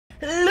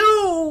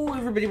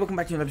everybody, welcome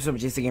back to another episode of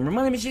Jason Gamer.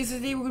 My name is Jason.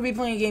 Today we're going to be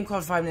playing a game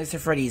called 5 Nights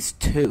at Freddy's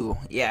 2.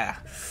 Yeah.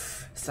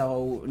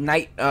 So,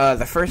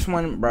 the first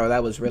one, bro,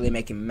 that was really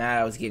making me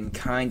mad. I was getting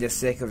kinda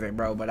sick of it,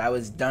 bro, but I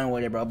was done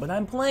with it, bro. But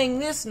I'm playing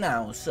this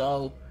now,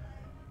 so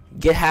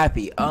get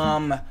happy.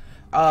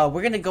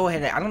 We're gonna go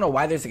ahead and, I don't know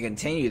why there's a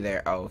continue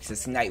there. Oh,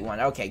 it's night 1.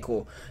 Okay,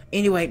 cool.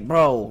 Anyway,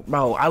 bro,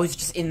 I was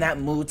just in that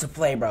mood to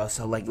play, bro.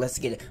 So, like, let's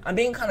get it. I'm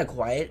being kind of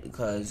quiet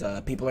because,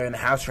 people are in the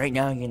house right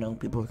now. You know,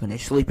 people are kind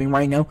of sleeping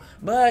right now.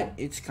 But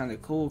it's kind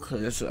of cool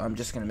because I'm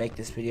just gonna make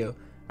this video.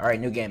 Alright,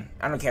 new game.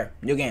 I don't care.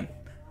 New game.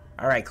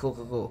 Alright,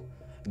 cool.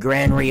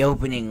 Grand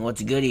reopening.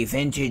 What's goody?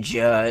 Vintage,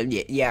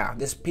 yeah,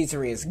 this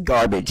pizzeria is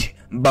garbage.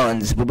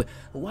 Buns.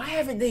 Why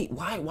haven't they,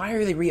 why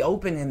are they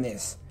reopening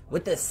this?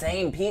 With the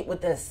same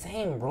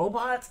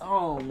robots?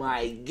 Oh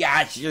my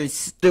gosh, you're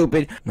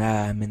stupid.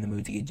 I'm in the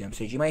mood to get jump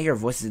scared. You might hear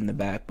voices in the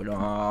back, but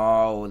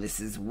oh, this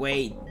is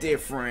way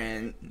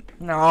different.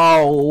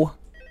 No.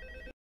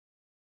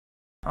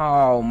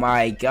 Oh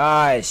my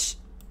gosh.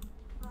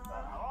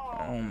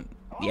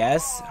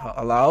 Yes?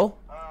 Hello?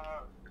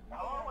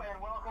 Hello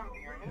and welcome to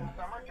your new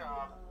summer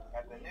job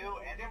at the new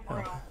and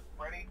improved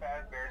Freddy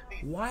Fazbear's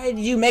Pizza. Why did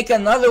you make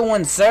another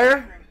one,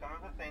 sir? Some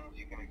of the things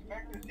you can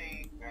expect to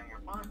see during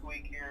your first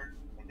week here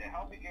and to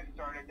help you get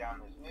started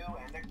down this new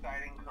and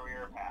exciting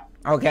career path.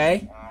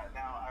 Okay.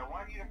 Now, I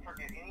want you to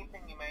forget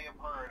anything you may have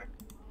heard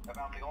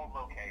about the old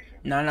location.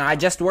 No, I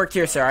just worked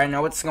here, sir. I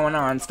know what's going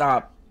on.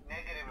 Stop.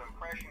 Negative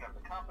impression of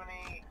the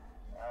company.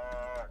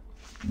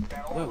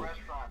 That old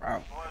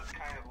restaurant was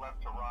kind of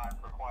left to rot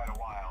for quite a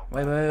while.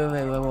 Wait,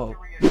 whoa. To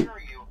reassure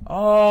you,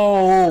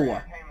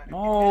 Oh!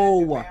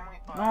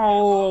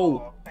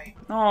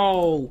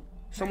 No!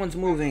 Someone's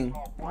moving.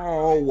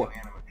 Oh!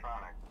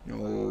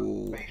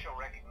 No. facial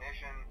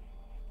recognition.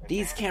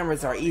 These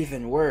cameras are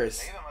even worse.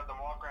 They even let them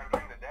walk around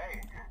during the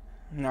day.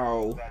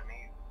 No. That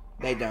neat.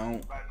 They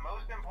don't. But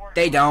most importantly,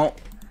 They don't.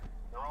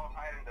 they're all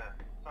tied into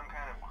some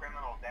kind of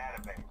criminal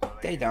database, so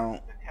They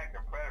don't. detect a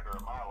predator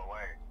a mile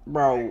away.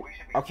 Bro.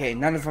 Okay,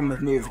 none of them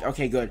have moved.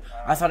 Okay, good.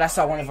 I thought I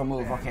saw one of them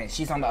move. Okay,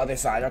 she's on the other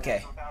side.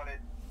 Okay. Without it,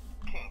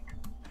 kink.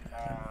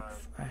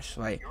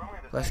 Flashlight. You're only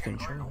the Less second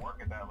guard to control. work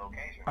at that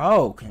location.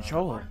 Oh,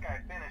 controller. First guy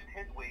finished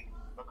his week,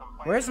 but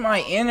complained Where's my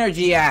about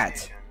energy at?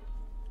 decisions.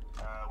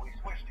 We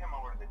switched him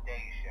over to the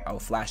day shift. Oh,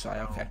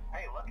 flashlight. Okay.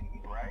 Hey, lucky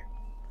you, right?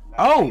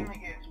 Oh!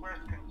 He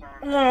expressed concern.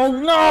 Oh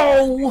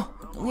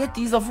no! Get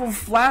these a full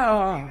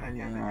flower.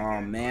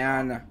 Oh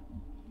man.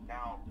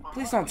 Now, for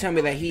Please don't tell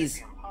me that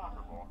he's.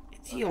 impossible.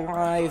 Is he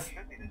alive?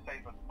 Should be the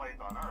safest place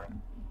on Earth.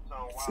 So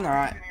It's while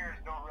not. engineers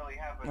don't really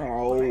have an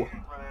No.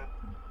 explanation for this,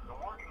 the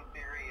working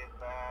theory is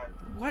that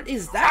What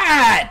is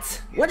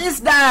that? What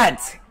is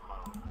that?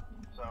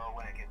 so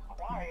when it gets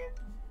quiet,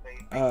 they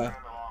think they're in the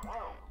wrong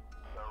room.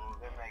 So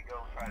then they go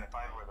try to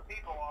find where the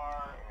people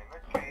are, and in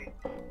this case,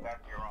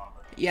 that's your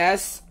office.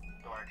 Yes.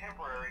 So our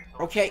temporary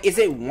Okay, is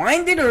it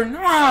winded or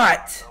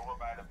not? over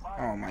by the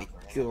fire. Oh my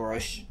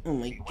gosh. Oh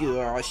my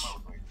gosh.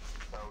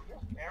 So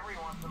just every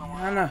once in a while,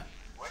 Nana.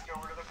 switch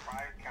over to the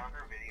prize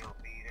counter video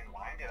feed and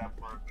wind it up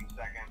for a few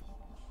seconds.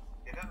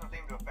 It doesn't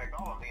seem to affect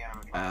all of the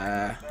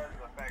animatronics. It does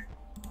affect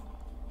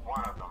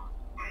one of them.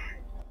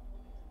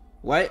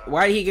 What?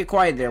 Why did he get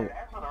quiet there?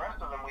 As for the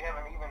rest of them, we have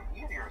an even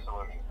easier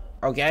solution.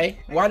 Okay.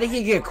 Why did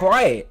he get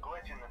quiet?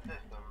 Glitch in the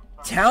system.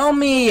 Tell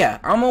me.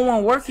 I'm the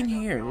one working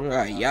here.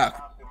 Yuck.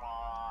 Costume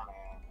on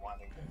and one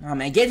thing. Oh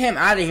man, get him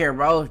out of here,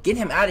 bro. Get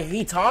him out of here.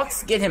 He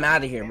talks. Get him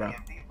out of here, bro.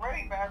 The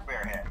Freddy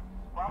Fazbear head.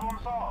 Problem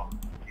solved.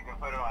 You can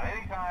put it on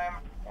any time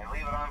and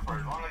leave it on for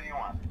as long as you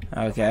want.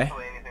 Okay.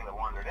 Eventually, anything that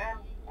wandered in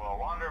will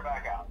wander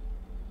back out.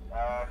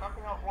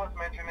 Something else worth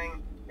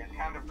mentioning is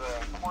kind of the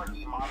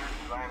quirky modern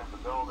design of the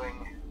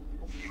building.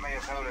 You may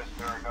have noticed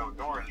there are no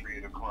doors for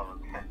you to close.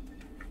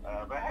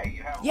 But hey,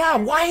 you have. Yeah.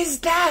 Why is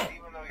that?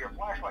 Even though your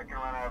flashlight can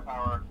run out of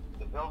power,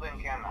 the building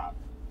cannot.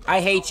 I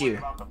hate Don't worry you.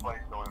 about the place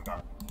going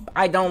dark.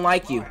 I don't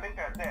like you. I think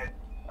that's it.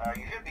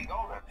 You should be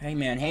golden. Hey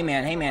man. Hey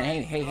man. Hey man.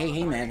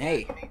 Hey man.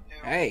 Hey.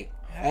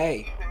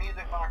 Hey. Keep the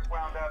music box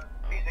wound up.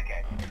 Piece of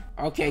cake.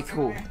 Okay.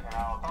 Cool. And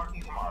I'll talk to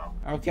you tomorrow.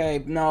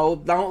 Okay, no,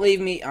 don't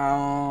leave me.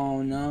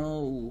 Oh,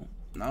 no.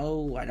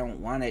 No, I don't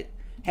want it.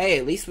 Hey,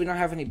 at least we don't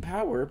have any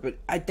power, but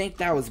I think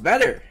that was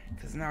better.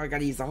 Because now I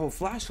gotta use the whole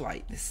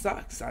flashlight. This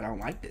sucks. I don't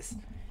like this.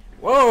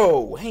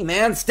 Whoa! Hey,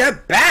 man,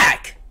 step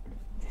back!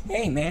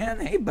 Hey,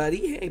 man. Hey,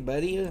 buddy. Hey,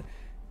 buddy.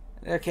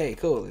 Okay,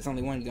 cool. There's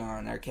only one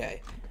gone.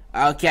 Okay.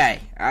 Okay.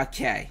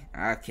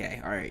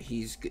 Alright,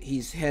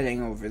 he's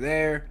heading over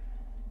there.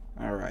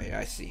 Alright,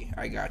 I see.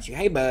 I got you.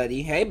 Hey,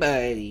 buddy. Hey,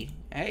 buddy.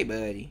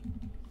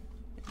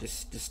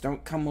 Just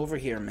don't come over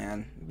here,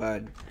 man,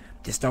 bud.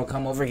 Just don't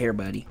come over here,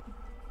 buddy.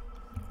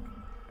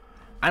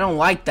 I don't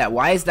like that.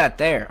 Why is that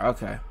there?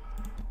 Okay.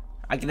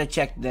 I gotta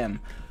check them.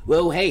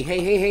 Whoa, hey.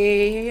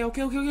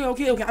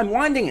 Okay. I'm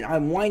winding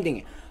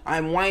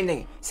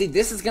it. See,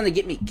 this is gonna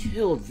get me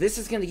killed.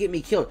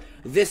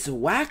 This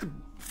whack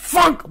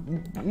funk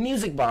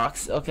music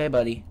box. Okay,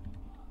 buddy.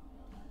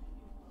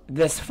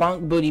 This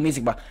funk booty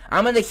music box.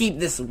 I'm gonna keep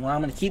this. Well,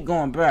 I'm gonna keep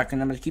going back,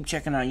 and I'm gonna keep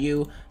checking on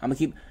you. I'm gonna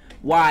keep.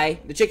 Why?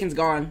 The chicken's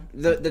gone.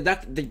 The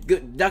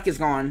duck is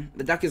gone.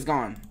 The duck is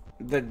gone.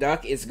 The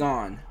duck is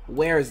gone.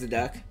 Where is the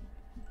duck?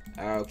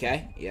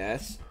 Okay.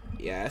 Yes.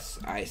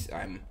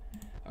 I'm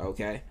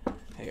okay.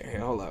 Here,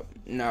 hold up.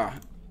 No.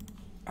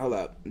 Hold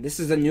up. This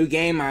is a new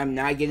game. I'm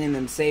not getting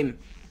them same.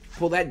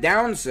 Pull that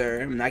down,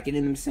 sir. I'm not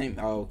getting them same.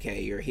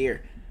 Okay, you're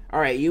here. All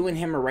right, you and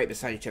him are right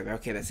beside each other.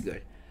 Okay, that's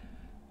good.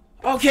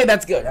 Okay,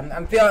 that's good.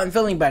 I'm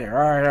feeling better.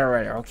 All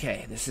right.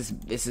 Okay, this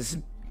is.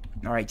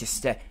 All right, just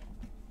stay.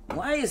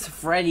 Why is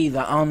Freddy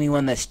the only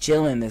one that's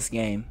chilling in this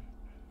game?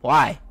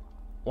 Why?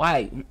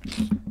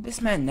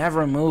 This man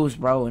never moves,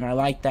 bro, and I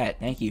like that.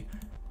 Thank you.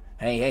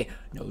 Hey.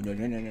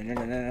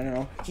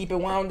 No. Keep it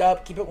wound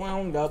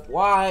up.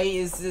 Why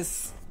is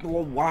this?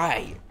 Well,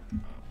 why?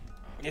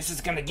 This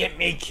is gonna get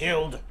me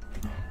killed.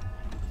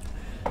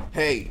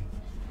 Hey.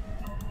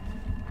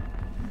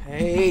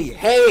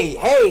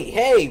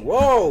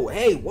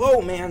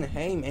 Whoa, man.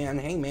 Hey, man.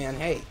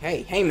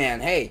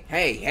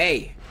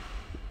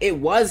 It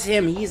was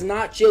him. He's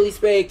not chill. He's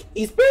fake.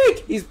 He's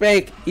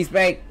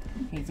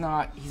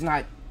not.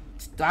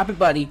 Stop it,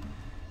 buddy.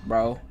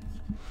 Bro.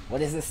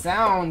 What is this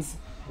sound?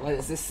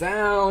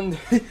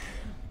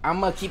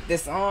 I'm gonna keep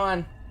this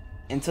on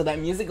until that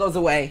music goes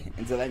away.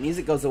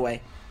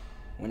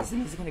 When is the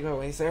music gonna go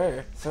away,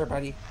 sir? Sir,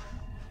 buddy.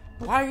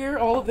 Why are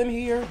all of them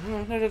here?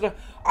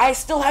 I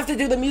still have to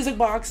do the music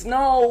box.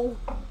 No.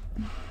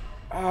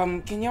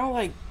 Can y'all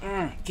like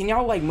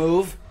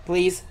move,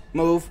 please?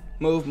 Move.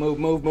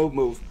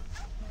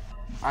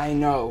 I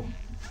know.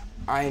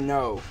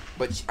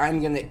 But I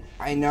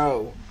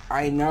know.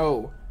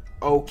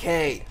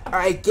 Okay.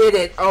 I get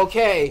it.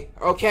 Okay.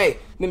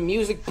 The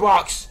music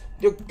box.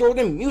 Throw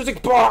the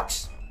music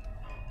box.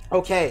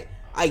 Okay.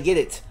 I get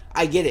it.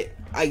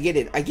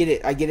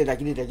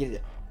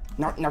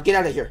 Now get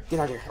out of here.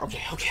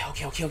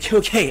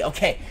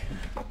 Okay.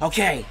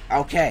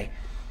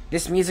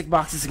 This music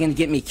box is gonna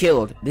get me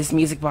killed.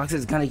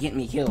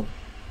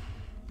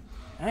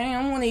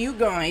 I'm one of you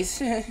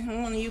guys.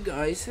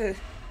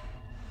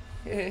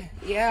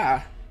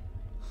 Yeah.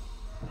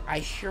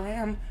 I sure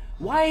am.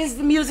 Why is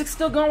the music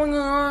still going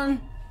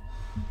on?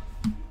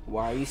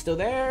 Why are you still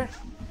there?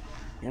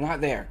 You're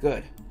not there.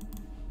 Good.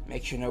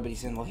 Make sure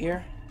nobody's in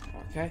here.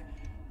 Okay.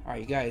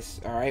 Alright, you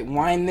guys. Alright,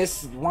 wind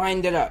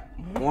it up.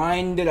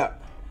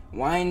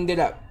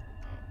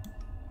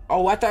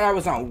 Oh, I thought I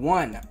was on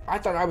 1. I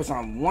thought I was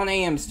on 1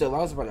 a.m. still. I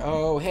was about,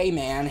 oh, hey,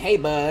 man. Hey,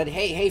 bud.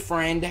 Hey,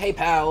 friend. Hey,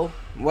 pal.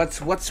 What's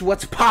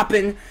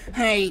poppin'?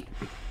 Hey.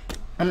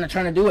 I'm not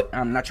trying to do it.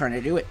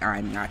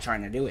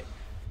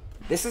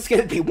 This is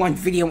gonna be one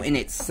video in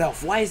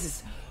itself. Why is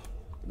this?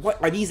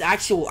 What, are these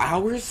actual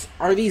hours?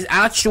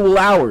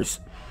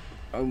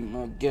 Oh,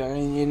 my God.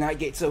 You're not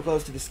getting so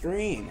close to the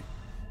screen.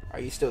 Are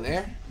you still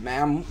there?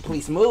 Ma'am,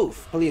 please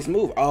move.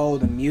 Oh,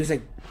 the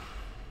music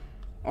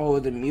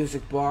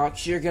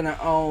box. You're gonna,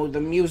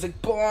 the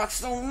music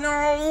box. Oh,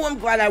 no. I'm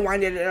glad I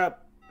winded it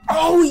up.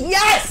 Oh,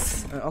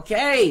 yes!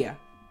 Okay.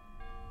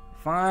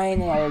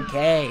 Fine,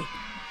 okay.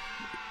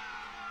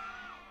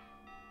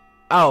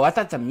 Oh, I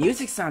thought the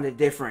music sounded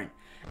different.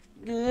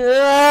 I'm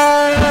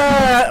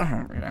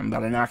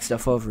about to knock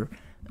stuff over.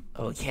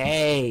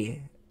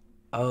 Okay.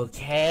 Hello?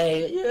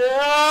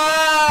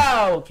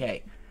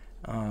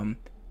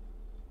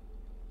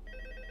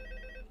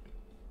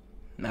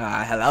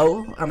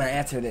 I'm gonna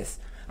answer this.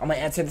 I'm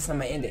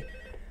gonna end it.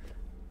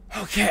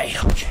 Okay.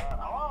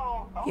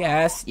 Hello?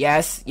 Yes. See,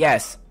 I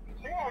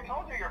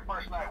told you your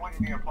first night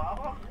wouldn't be a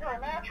problem. You're a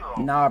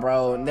natural. Nah,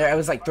 bro. There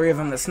was like 3 of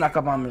them that snuck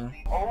up on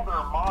me. Older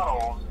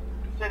models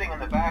sitting in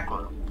the back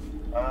room.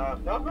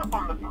 Those are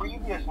from the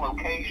previous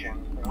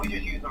location, and we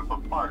just use them for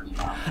parts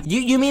now.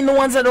 You mean the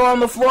ones that are on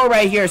the floor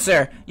right here,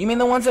 sir? You mean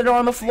the ones that are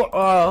on the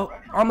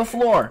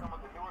floor?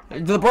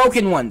 The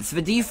broken ones,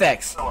 the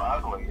defects. So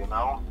ugly, and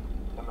the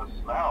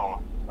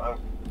smell.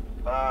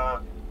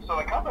 So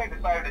the company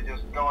decided to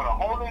just go in a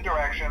whole new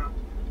direction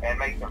and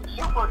make them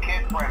super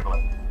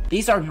kid-friendly.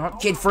 These are not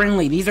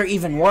kid-friendly. These are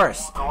even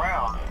worse.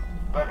 Around.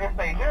 But if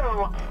they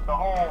do, the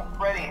whole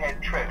Freddy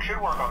head trick should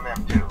work on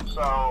them too.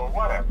 So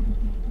whatever.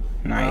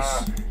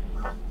 Nice.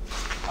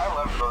 I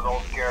love those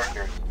old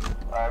characters.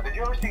 Did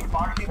you ever see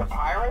Foxy the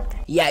Pirate?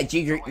 Yeah,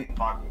 Foxy.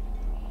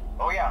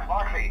 Oh yeah,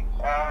 Foxy.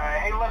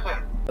 Hey,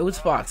 listen. It was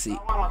Foxy.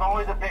 That one was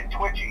always a bit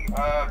twitchy.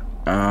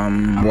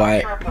 I'm not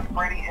what? sure if the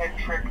Freddy head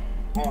trick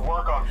will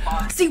work on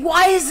Foxy. See,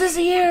 why is this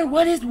here?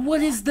 What is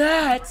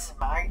that?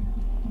 And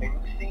you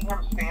see him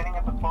standing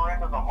at the far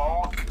end of the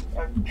hall.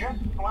 Just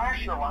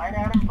flash your light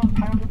at him from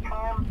time to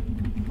time.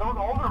 Those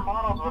older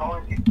models would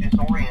always get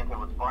disoriented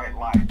with bright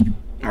lights.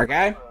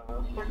 Okay.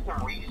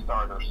 System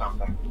restart or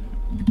something.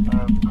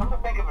 Come to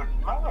think of it,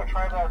 you might want to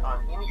try that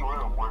on any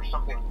room where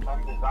something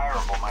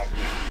undesirable might be.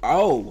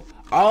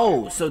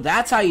 Oh, so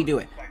that's how you do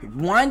it.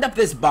 Wind up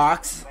this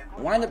box.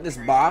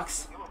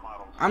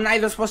 I'm not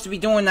even supposed to be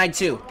doing night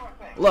 2.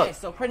 Look,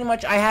 so pretty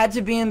much I had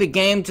to be in the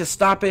game to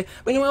stop it.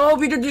 But anyway, I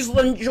hope you just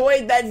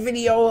enjoyed that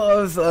video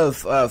of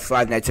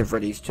Five Nights at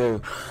Freddy's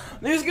 2.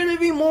 There's gonna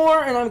be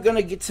more, and I'm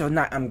gonna get to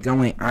let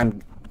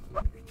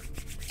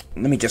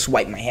me just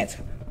wipe my hands.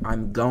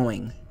 I'm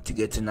going to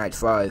get to night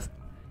 5.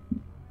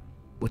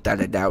 Without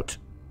a doubt.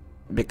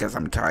 Because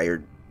I'm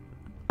tired.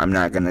 I'm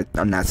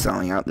not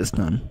selling out this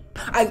time.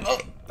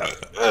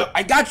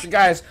 I got you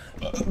guys.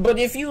 But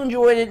if you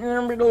enjoyed it,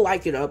 remember to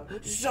like it up,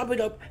 sub it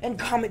up, and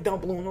comment down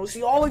below. And I'll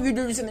see all of you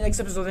dudes in the next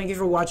episode. Thank you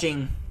for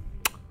watching.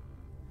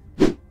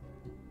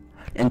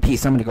 And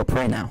peace. I'm gonna go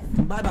pray now.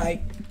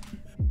 Bye-bye.